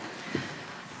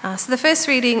So the first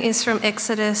reading is from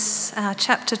Exodus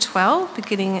chapter 12,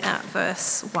 beginning at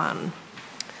verse 1.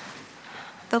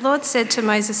 The Lord said to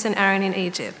Moses and Aaron in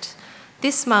Egypt,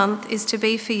 "This month is to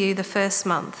be for you the first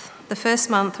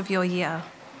month of your year.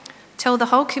 Tell the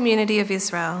whole community of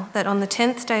Israel that on the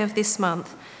 10th day of this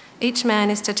month, each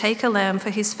man is to take a lamb for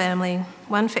his family,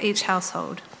 one for each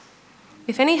household.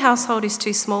 If any household is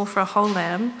too small for a whole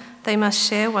lamb, they must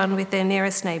share one with their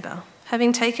nearest neighbour,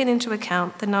 having taken into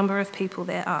account the number of people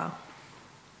there are.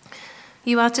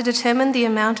 You are to determine the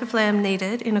amount of lamb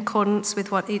needed in accordance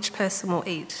with what each person will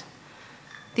eat.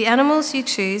 The animals you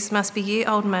choose must be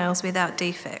year-old males without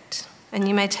defect, and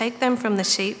you may take them from the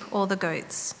sheep or the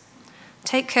goats.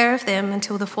 Take care of them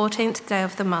until the 14th day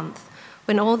of the month,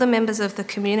 when all the members of the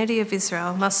community of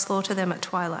Israel must slaughter them at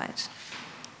twilight.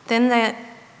 Then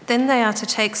they are to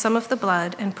take some of the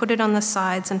blood and put it on the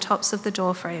sides and tops of the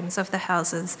door frames of the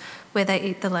houses where they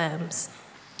eat the lambs.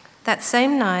 That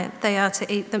same night they are to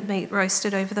eat the meat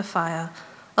roasted over the fire,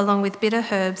 along with bitter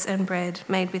herbs and bread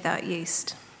made without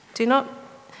yeast. Do not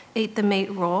eat the meat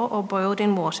raw or boiled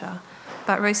in water,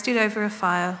 but roast it over a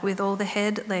fire with all the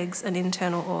head, legs, and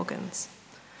internal organs.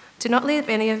 Do not leave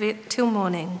any of it till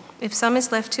morning. If some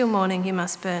is left till morning, you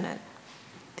must burn it.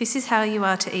 This is how you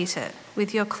are to eat it,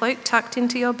 with your cloak tucked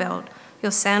into your belt,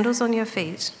 your sandals on your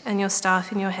feet, and your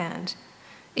staff in your hand.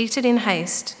 Eat it in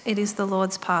haste. It is the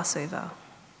Lord's Passover.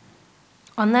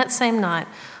 On that same night,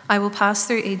 I will pass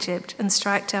through Egypt and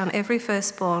strike down every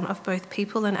firstborn of both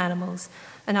people and animals,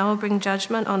 and I will bring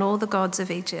judgment on all the gods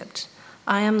of Egypt.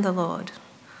 I am the Lord.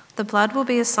 The blood will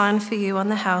be a sign for you on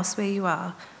the house where you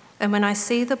are, and when I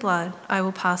see the blood, I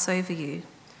will pass over you.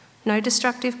 No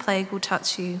destructive plague will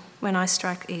touch you when I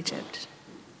strike Egypt."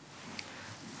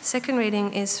 Second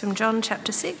reading is from John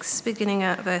chapter 6, beginning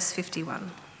at verse 51.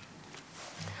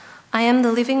 I am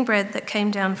the living bread that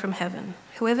came down from heaven.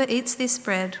 Whoever eats this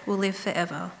bread will live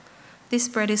forever. This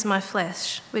bread is my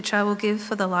flesh, which I will give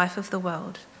for the life of the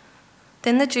world.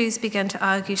 Then the Jews began to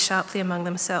argue sharply among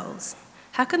themselves.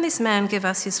 How can this man give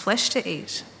us his flesh to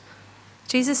eat?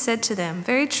 Jesus said to them,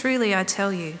 "Very truly I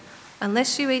tell you,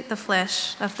 unless you eat the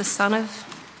flesh of the Son of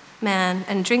Man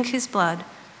and drink his blood,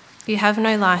 you have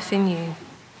no life in you.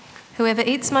 Whoever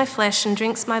eats my flesh and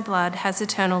drinks my blood has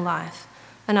eternal life,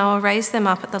 and I will raise them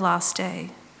up at the last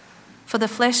day. For the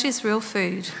flesh is real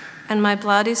food, and my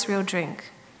blood is real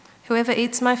drink. Whoever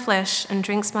eats my flesh and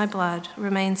drinks my blood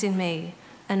remains in me,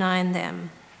 and I in them.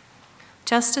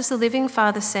 Just as the living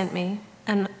Father sent me,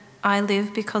 and I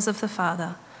live because of the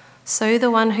Father, so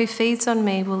the one who feeds on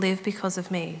me will live because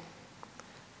of me.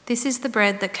 This is the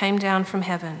bread that came down from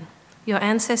heaven. Your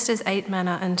ancestors ate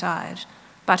manna and died,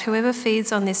 but whoever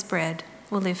feeds on this bread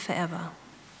will live forever."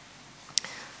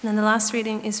 And then the last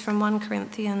reading is from 1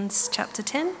 Corinthians chapter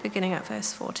 10, beginning at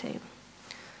verse 14.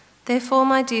 Therefore,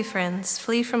 my dear friends,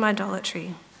 flee from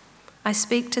idolatry. I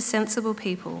speak to sensible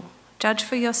people. Judge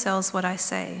for yourselves what I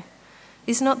say.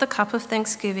 Is not the cup of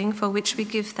thanksgiving for which we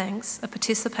give thanks a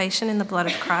participation in the blood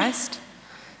of Christ?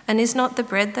 And is not the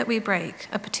bread that we break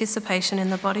a participation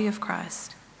in the body of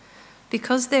Christ?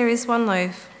 Because there is one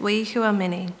loaf, we who are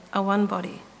many are one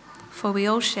body, for we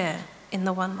all share in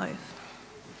the one loaf.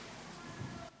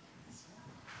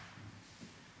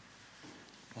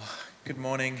 Good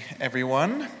morning,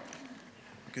 everyone.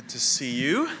 Good to see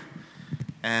you.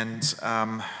 And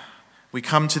we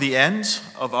come to the end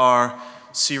of our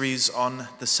series on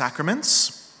the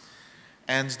sacraments.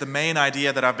 And the main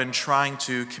idea that I've been trying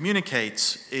to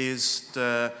communicate is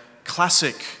the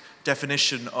classic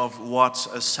definition of what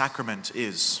a sacrament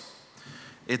is.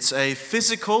 It's a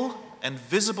physical and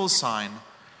visible sign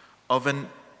of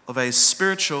a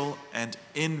spiritual and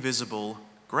invisible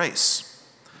grace.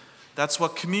 That's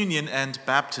what communion and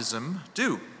baptism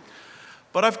do.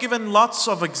 But I've given lots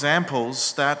of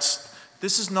examples that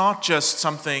this is not just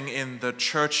something in the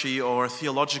churchy or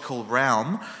theological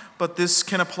realm, but this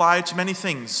can apply to many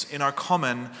things in our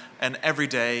common and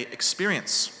everyday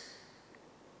experience.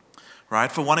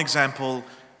 Right? For one example,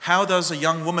 how does a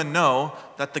young woman know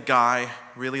that the guy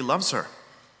really loves her?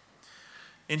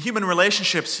 In human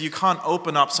relationships, you can't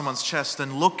open up someone's chest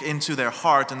and look into their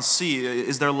heart and see,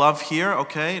 is there love here?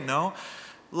 Okay, no.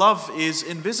 Love is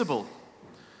invisible.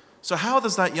 So how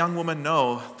does that young woman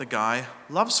know the guy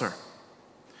loves her?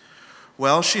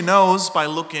 Well, she knows by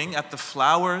looking at the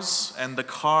flowers and the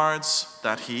cards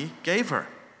that he gave her.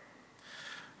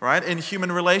 Right? In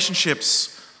human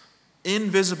relationships,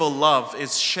 invisible love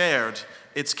is shared,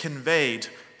 it's conveyed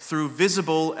through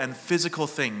visible and physical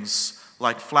things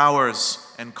like flowers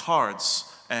and cards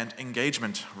and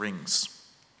engagement rings.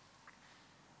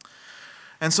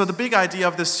 And so the big idea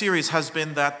of this series has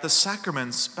been that the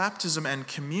sacraments, baptism and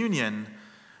communion,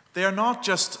 They are not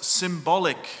just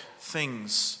symbolic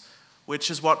things,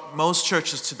 which is what most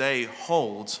churches today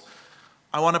hold.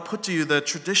 I want to put to you the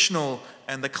traditional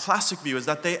and the classic view is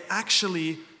that they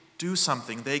actually do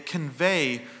something. They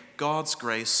convey God's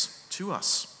grace to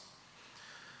us.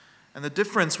 And the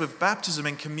difference with baptism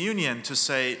and communion to,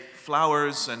 say,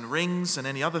 flowers and rings and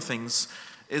any other things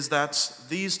is that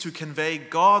these two convey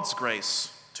God's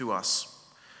grace to us.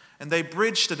 And they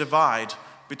bridge the divide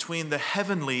between the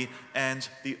heavenly and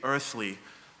the earthly,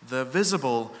 the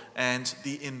visible and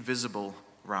the invisible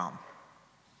realm.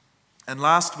 And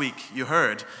last week you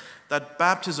heard that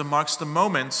baptism marks the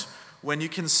moment when you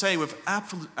can say with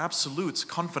absolute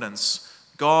confidence,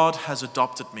 God has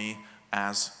adopted me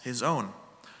as his own.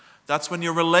 That's when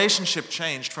your relationship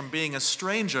changed from being a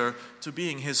stranger to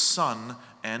being his son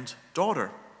and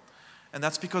daughter. And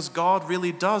that's because God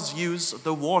really does use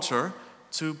the water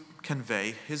to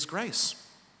convey his grace.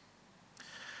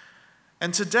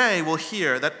 And today we'll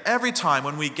hear that every time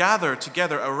when we gather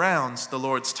together around the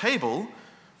Lord's table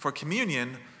for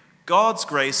communion, God's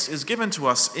grace is given to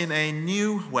us in a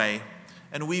new way,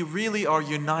 and we really are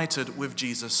united with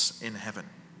Jesus in heaven.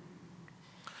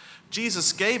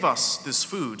 Jesus gave us this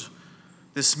food,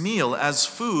 this meal, as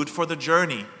food for the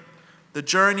journey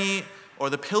or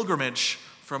the pilgrimage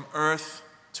from earth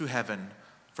to heaven,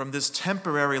 from this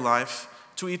temporary life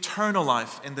to eternal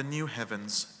life in the new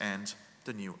heavens and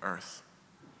the new earth.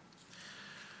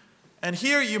 And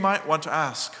here you might want to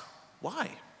ask,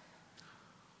 why?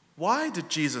 Why did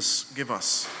Jesus give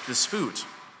us this food?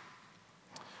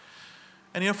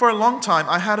 And for a long time,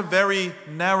 I had a very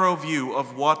narrow view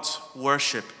of what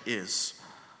worship is.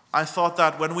 I thought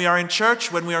that when we are in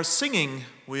church, when we are singing,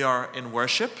 we are in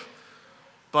worship.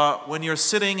 But when you're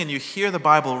sitting and you hear the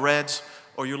Bible read,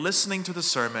 or you're listening to the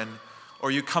sermon, or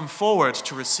you come forward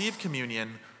to receive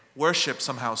communion, worship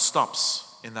somehow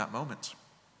stops in that moment.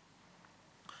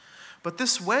 But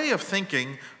this way of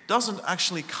thinking doesn't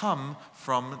actually come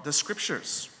from the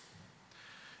scriptures.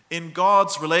 In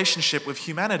God's relationship with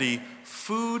humanity,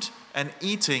 food and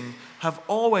eating have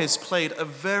always played a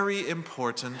very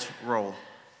important role.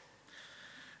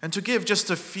 And to give just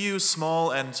a few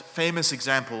small and famous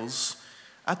examples,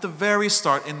 at the very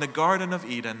start in the Garden of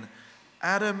Eden,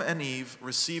 Adam and Eve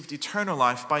received eternal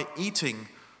life by eating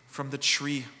from the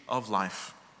tree of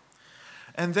life.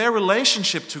 And their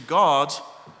relationship to God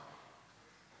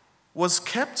was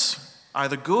kept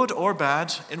either good or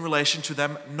bad in relation to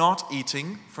them not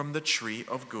eating from the tree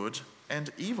of good and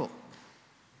evil.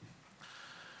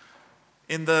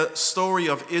 In the story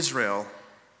of Israel,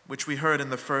 which we heard in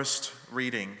the first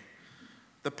reading,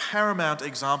 the paramount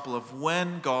example of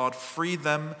when God freed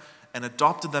them and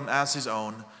adopted them as his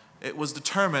own, it was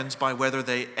determined by whether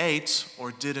they ate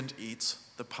or didn't eat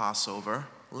the Passover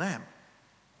lamb.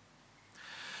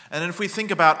 And if we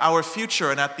think about our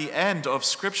future and at the end of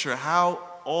Scripture, how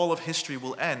all of history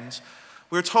will end,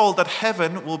 we're told that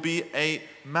heaven will be a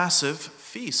massive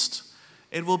feast.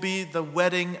 It will be the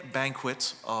wedding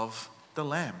banquet of the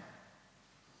Lamb.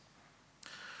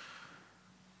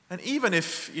 And even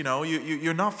if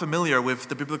you're not familiar with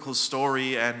the biblical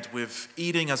story and with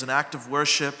eating as an act of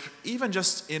worship, even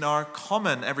just in our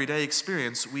common everyday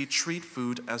experience, we treat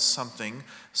food as something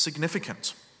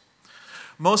significant.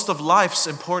 Most of life's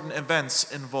important events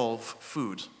involve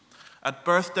food. At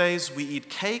birthdays, we eat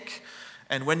cake,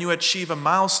 and when you achieve a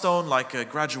milestone like a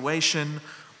graduation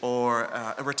or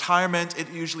a retirement, it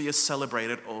usually is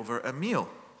celebrated over a meal.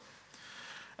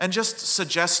 And just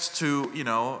suggest to,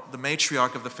 the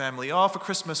matriarch of the family, for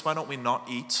Christmas, why don't we not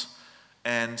eat?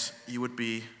 And you would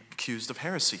be accused of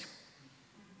heresy.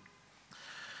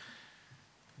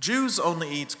 Jews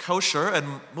only eat kosher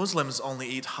and Muslims only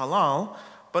eat halal.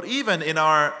 But even in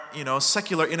our,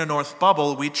 secular inner north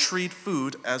bubble, we treat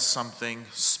food as something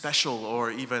special or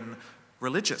even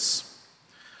religious.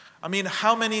 I mean,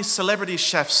 how many celebrity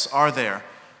chefs are there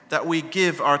that we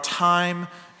give our time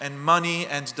and money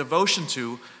and devotion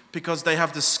to because they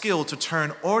have the skill to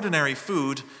turn ordinary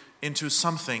food into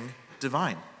something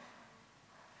divine?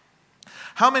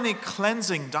 How many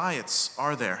cleansing diets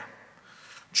are there?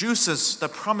 Juices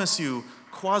that promise you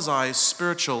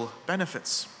quasi-spiritual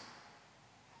benefits.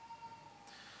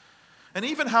 And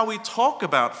even how we talk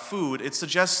about food, it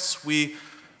suggests we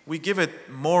give it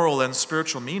moral and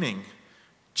spiritual meaning.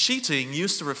 Cheating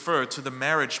used to refer to the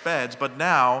marriage bed, but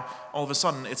now, all of a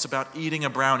sudden, it's about eating a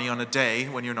brownie on a day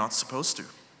when you're not supposed to.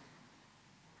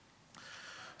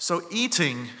 So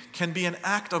eating can be an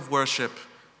act of worship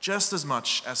just as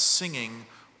much as singing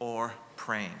or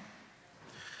praying.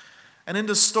 And in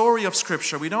the story of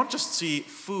Scripture, we don't just see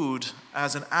food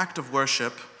as an act of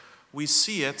worship, we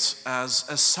see it as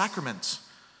a sacrament,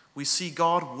 We see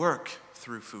God work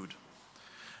through food.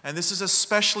 And this is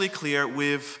especially clear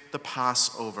with the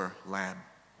Passover lamb.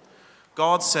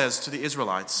 God says to the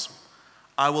Israelites,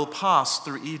 "I will pass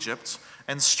through Egypt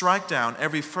and strike down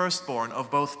every firstborn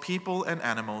of both people and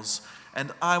animals,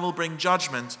 and I will bring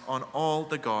judgment on all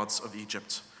the gods of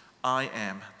Egypt. I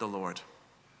am the Lord.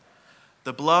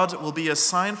 The blood will be a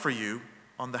sign for you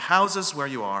on the houses where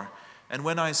you are, and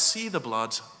when I see the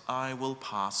blood, I will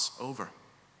pass over."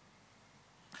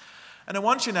 And I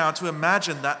want you now to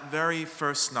imagine that very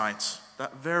first night,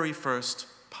 that very first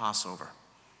Passover.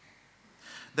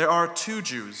 There are two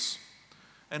Jews,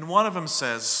 and one of them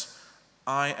says,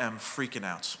 "I am freaking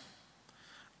out.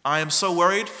 I am so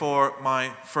worried for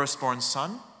my firstborn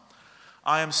son.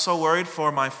 I am so worried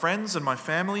for my friends and my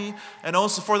family, and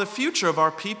also for the future of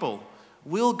our people.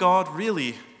 Will God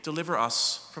really deliver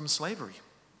us from slavery?"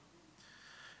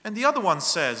 And the other one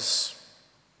says,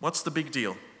 "What's the big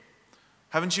deal?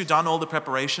 Haven't you done all the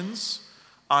preparations?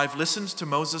 I've listened to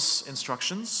Moses'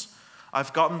 instructions.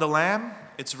 I've gotten the lamb.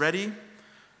 It's ready.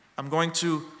 I'm going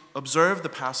to observe the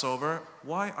Passover.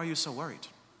 Why are you so worried?"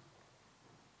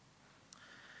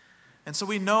 And so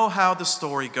we know how the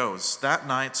story goes. That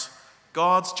night,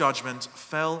 God's judgment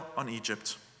fell on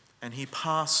Egypt, and he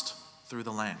passed through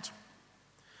the land.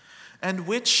 And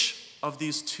which of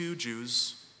these two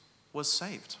Jews was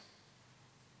saved?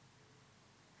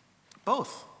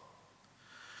 Both.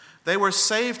 They were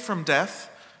saved from death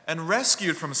and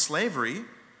rescued from slavery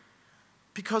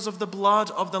because of the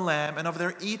blood of the lamb and of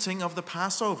their eating of the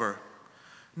Passover.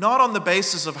 Not on the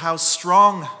basis of how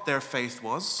strong their faith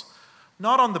was,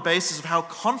 not on the basis of how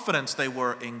confident they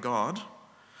were in God,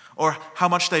 or how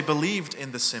much they believed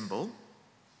in the symbol.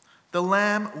 The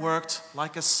lamb worked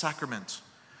like a sacrament.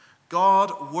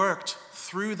 God worked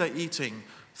through the eating,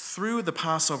 through the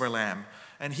Passover lamb,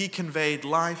 and he conveyed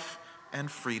life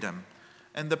and freedom.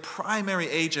 And the primary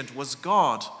agent was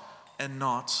God and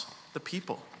not the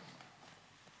people.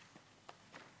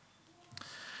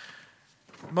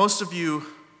 Most of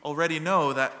you already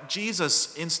know that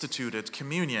Jesus instituted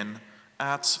communion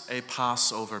at a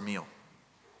Passover meal.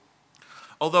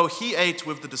 Although he ate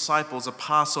with the disciples a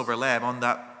Passover lamb on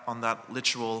that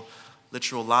literal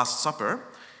Last Supper,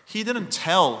 he didn't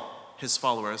tell his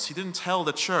followers, he didn't tell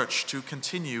the church to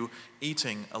continue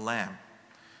eating a lamb.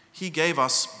 He gave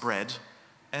us bread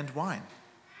and wine.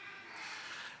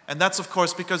 And that's, of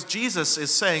course, because Jesus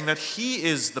is saying that he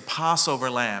is the Passover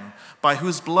lamb by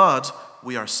whose blood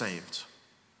we are saved.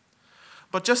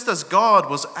 But just as God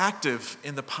was active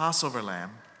in the Passover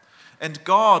lamb, and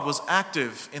God was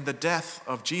active in the death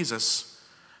of Jesus,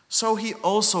 so he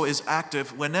also is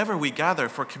active whenever we gather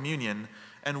for communion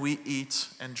and we eat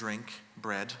and drink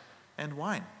bread and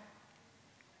wine.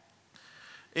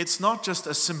 It's not just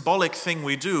a symbolic thing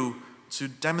we do to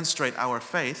demonstrate our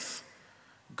faith.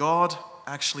 God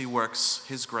actually works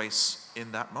his grace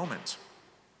in that moment.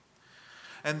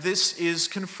 And this is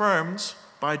confirmed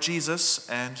by Jesus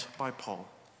and by Paul.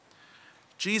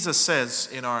 Jesus says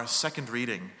in our second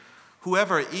reading,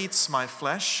 "Whoever eats my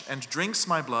flesh and drinks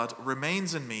my blood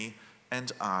remains in me,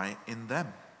 and I in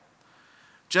them.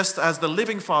 Just as the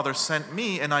living Father sent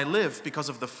me, and I live because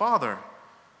of the Father,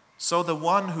 so the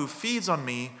one who feeds on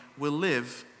me will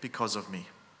live because of me."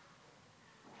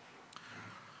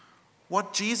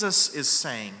 What Jesus is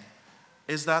saying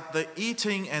is that the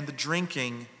eating and the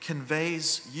drinking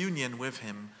conveys union with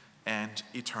him and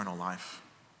eternal life.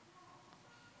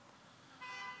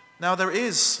 Now, there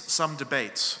is some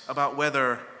debate about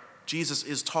whether Jesus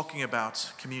is talking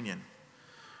about communion,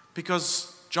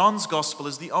 because John's Gospel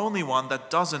is the only one that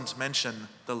doesn't mention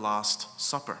the Last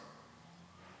Supper.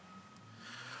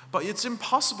 But it's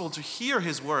impossible to hear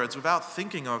his words without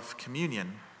thinking of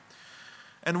communion.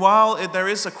 And while there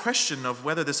is a question of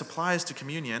whether this applies to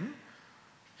communion,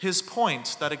 his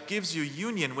point that it gives you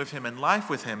union with him and life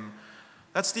with him,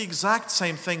 that's the exact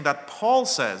same thing that Paul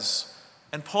says,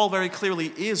 and Paul very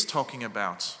clearly is talking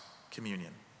about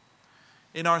communion.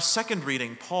 In our second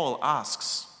reading, Paul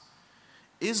asks,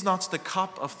 "Is not the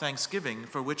cup of thanksgiving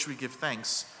for which we give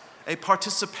thanks a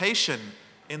participation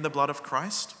in the blood of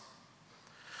Christ?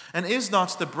 And is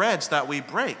not the bread that we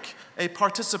break a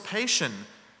participation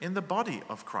in the body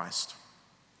of Christ?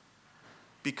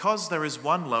 Because there is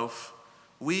one loaf,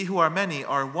 we who are many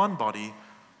are one body,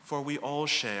 for we all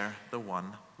share the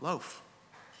one loaf."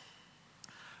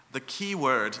 The key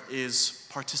word is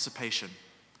participation.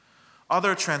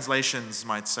 Other translations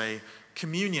might say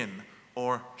communion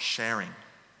or sharing.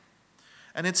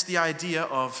 And it's the idea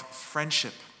of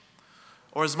friendship.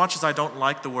 Or, as much as I don't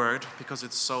like the word because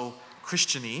it's so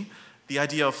Christian-y, the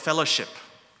idea of fellowship.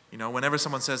 You know, whenever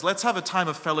someone says, "Let's have a time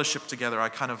of fellowship together," I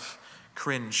kind of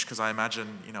cringe because I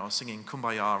imagine, singing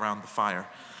Kumbaya around the fire.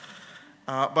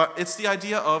 But it's the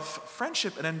idea of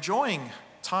friendship and enjoying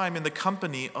time in the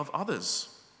company of others.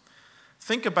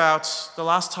 Think about the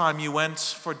last time you went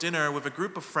for dinner with a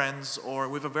group of friends or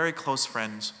with a very close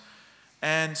friend,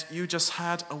 and you just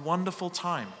had a wonderful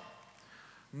time.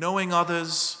 Knowing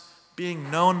others,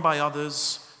 being known by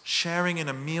others, sharing in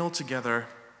a meal together,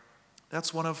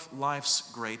 that's one of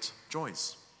life's great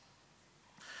joys.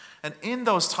 And in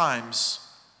those times,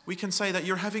 we can say that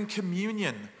you're having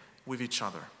communion with each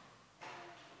other.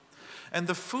 And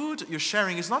the food you're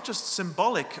sharing is not just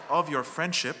symbolic of your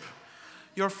friendship.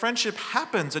 Your friendship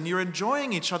happens and you're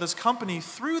enjoying each other's company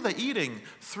through the eating,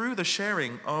 through the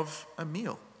sharing of a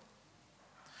meal.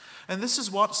 And this is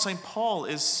what St. Paul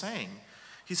is saying.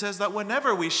 He says that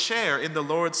whenever we share in the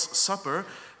Lord's Supper,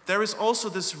 there is also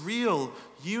this real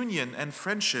union and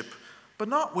friendship, but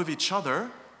not with each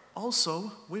other,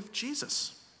 also with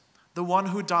Jesus, the one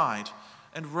who died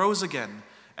and rose again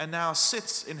and now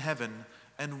sits in heaven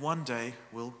and one day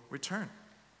will return.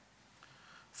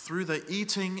 Through the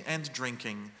eating and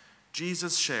drinking,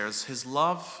 Jesus shares his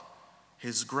love,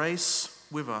 his grace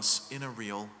with us in a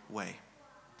real way.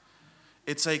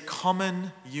 It's a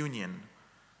common union,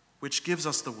 which gives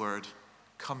us the word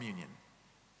communion.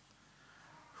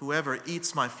 Whoever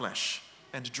eats my flesh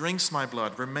and drinks my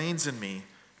blood remains in me,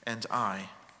 and I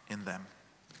in them.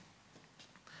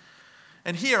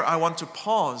 And here I want to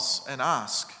pause and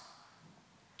ask,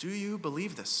 do you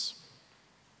believe this?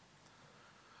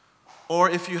 Or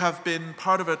if you have been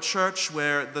part of a church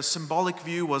where the symbolic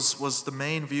view was the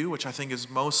main view, which I think is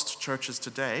most churches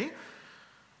today,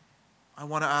 I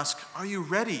want to ask, are you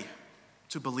ready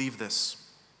to believe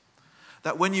this?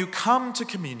 That when you come to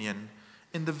communion,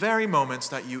 in the very moments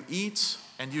that you eat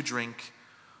and you drink,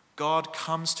 God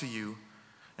comes to you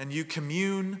and you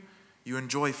commune, you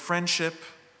enjoy friendship,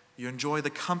 you enjoy the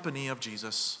company of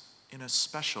Jesus in a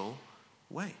special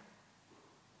way.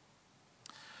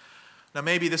 Now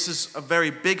maybe this is a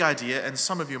very big idea and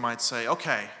some of you might say,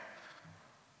 okay,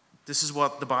 this is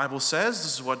what the Bible says,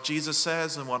 this is what Jesus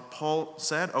says and what Paul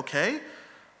said, okay.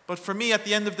 But for me at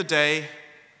the end of the day,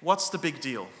 what's the big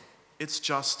deal? It's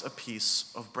just a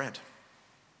piece of bread.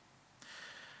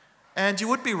 And you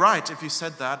would be right if you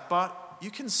said that, but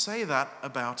you can say that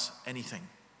about anything.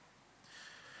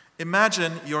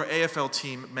 Imagine your AFL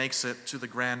team makes it to the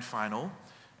grand final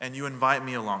and you invite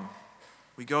me along.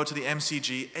 We go to the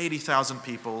MCG, 80,000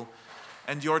 people,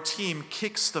 and your team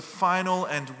kicks the final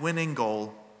and winning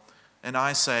goal, and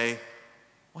I say,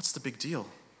 what's the big deal?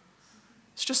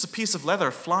 It's just a piece of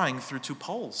leather flying through two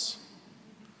poles.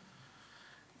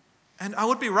 And I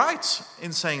would be right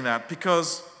in saying that,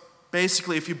 because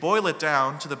basically if you boil it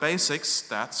down to the basics,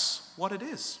 that's what it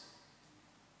is.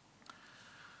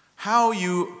 How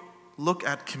you look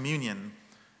at communion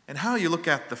and how you look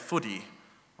at the footy,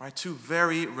 right, two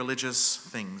very religious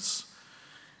things.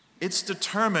 It's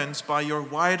determined by your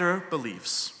wider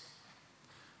beliefs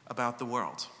about the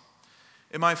world.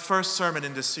 In my first sermon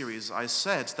in this series, I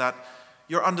said that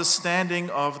your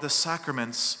understanding of the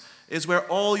sacraments is where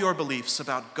all your beliefs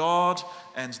about God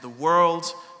and the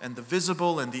world and the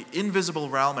visible and the invisible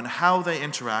realm and how they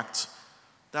interact,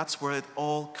 that's where it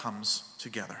all comes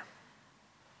together.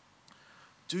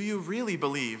 Do you really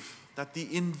believe that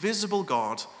the invisible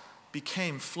God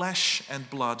became flesh and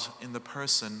blood in the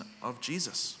person of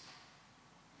Jesus?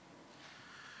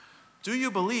 Do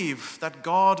you believe that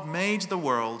God made the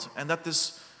world and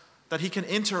that he can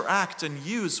interact and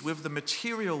use with the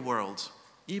material world,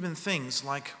 even things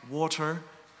like water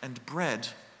and bread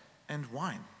and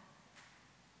wine?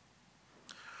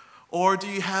 Or do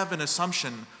you have an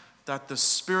assumption that the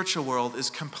spiritual world is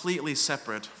completely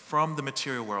separate from the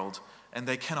material world and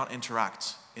they cannot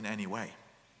interact in any way?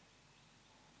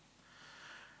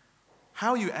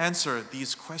 How you answer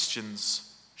these questions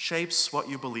shapes what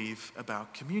you believe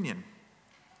about communion,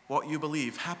 what you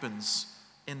believe happens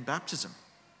in baptism.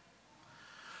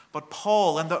 But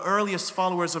Paul and the earliest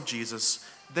followers of Jesus,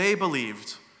 they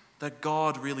believed that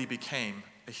God really became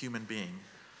a human being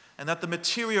and that the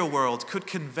material world could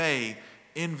convey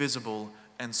invisible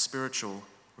and spiritual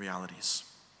realities.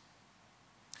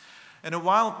 And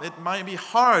while it might be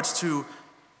hard to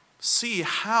see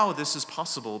how this is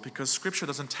possible because Scripture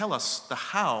doesn't tell us the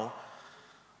how,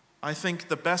 I think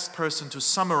the best person to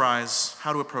summarize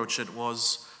how to approach it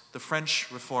was the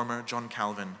French reformer John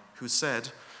Calvin, who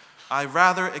said, "I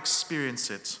rather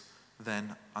experience it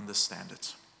than understand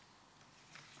it."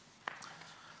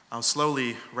 I'll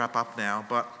slowly wrap up now,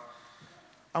 but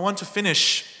I want to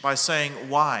finish by saying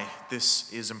why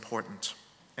this is important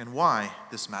and why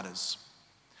this matters.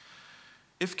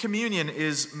 If communion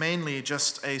is mainly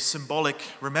just a symbolic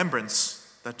remembrance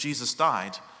that Jesus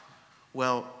died,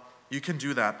 well, you can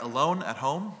do that alone at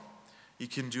home. You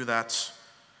can do that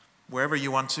wherever you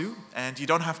want to, and you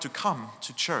don't have to come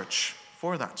to church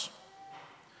for that.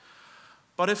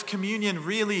 But if communion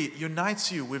really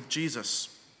unites you with Jesus,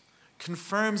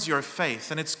 confirms your faith,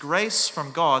 and it's grace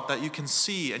from God that you can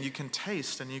see and you can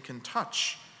taste and you can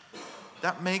touch,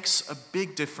 that makes a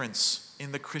big difference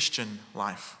in the Christian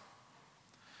life.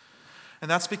 And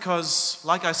that's because,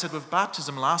 like I said with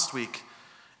baptism last week,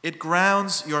 it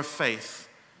grounds your faith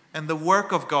and the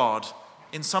work of God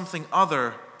in something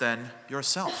other than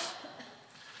yourself.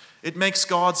 It makes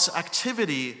God's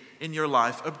activity in your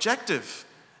life objective,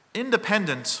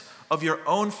 independent of your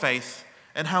own faith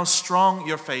and how strong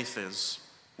your faith is,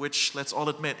 which, let's all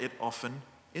admit, it often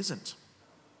isn't.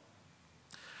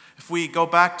 If we go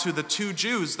back to the two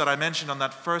Jews that I mentioned on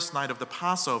that first night of the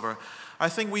Passover, I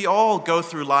think we all go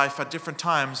through life at different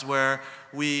times where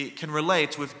we can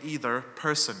relate with either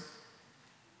person.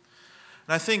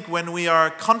 And I think when we are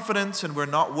confident and we're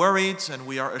not worried and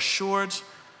we are assured,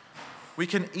 we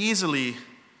can easily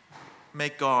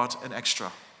make God an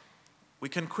extra. We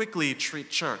can quickly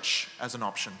treat church as an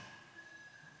option.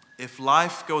 If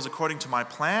life goes according to my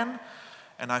plan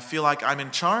and I feel like I'm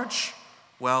in charge,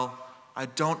 well, I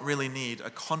don't really need a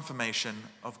confirmation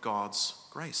of God's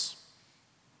grace.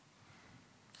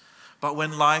 But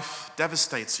when life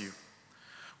devastates you,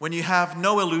 when you have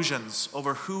no illusions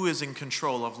over who is in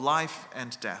control of life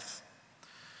and death,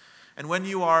 and when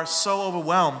you are so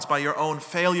overwhelmed by your own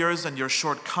failures and your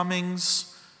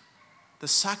shortcomings, the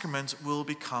sacrament will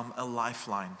become a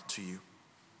lifeline to you.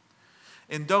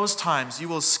 In those times, you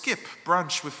will skip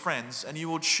brunch with friends and you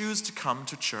will choose to come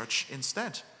to church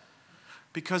instead,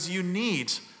 because you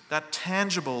need that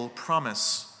tangible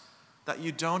promise that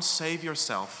you don't save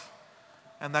yourself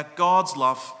and that God's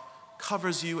love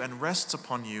covers you and rests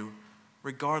upon you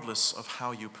regardless of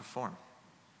how you perform.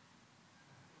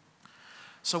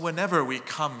 So whenever we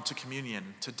come to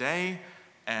communion today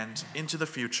and into the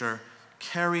future,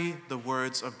 carry the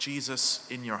words of Jesus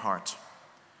in your heart.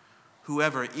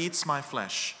 Whoever eats my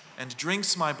flesh and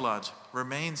drinks my blood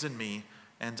remains in me,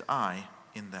 and I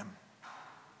in them.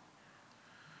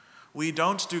 We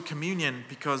don't do communion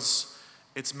because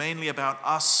it's mainly about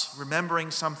us remembering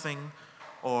something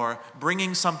or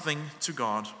bringing something to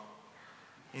God.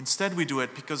 Instead, we do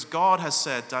it because God has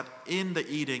said that in the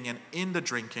eating and in the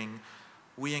drinking,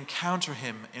 we encounter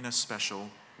him in a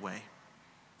special way.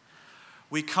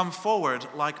 We come forward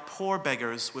like poor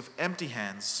beggars with empty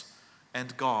hands,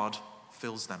 and God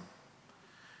fills them.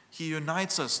 He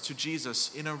unites us to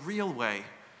Jesus in a real way,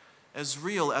 as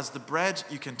real as the bread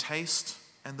you can taste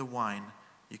and the wine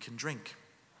you can drink.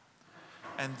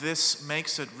 And this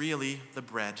makes it really the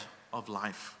bread of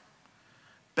life.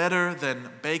 Better than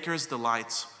Baker's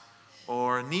Delight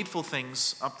or Needful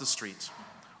Things up the street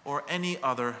or any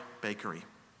other bakery.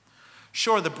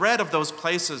 Sure, the bread of those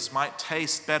places might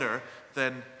taste better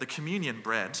than the communion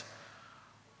bread,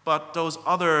 but those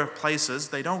other places,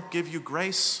 they don't give you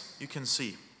grace you can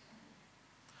see.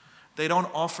 They don't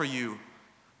offer you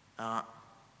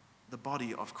the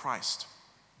body of Christ.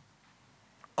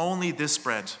 Only this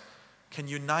bread can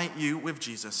unite you with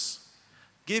Jesus,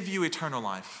 give you eternal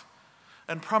life,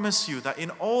 and promise you that in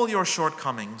all your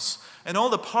shortcomings and all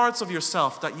the parts of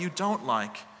yourself that you don't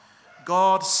like,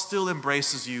 God still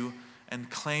embraces you and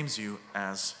claims you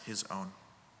as his own.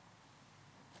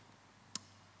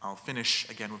 I'll finish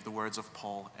again with the words of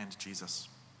Paul and Jesus.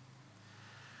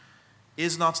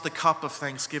 Is not the cup of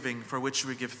thanksgiving for which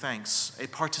we give thanks a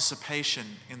participation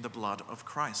in the blood of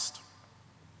Christ?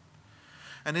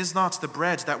 And is not the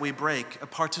bread that we break a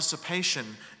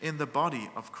participation in the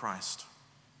body of Christ?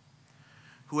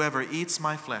 Whoever eats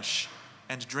my flesh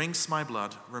and drinks my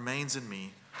blood remains in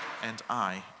me, and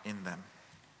I in them.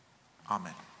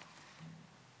 Amen.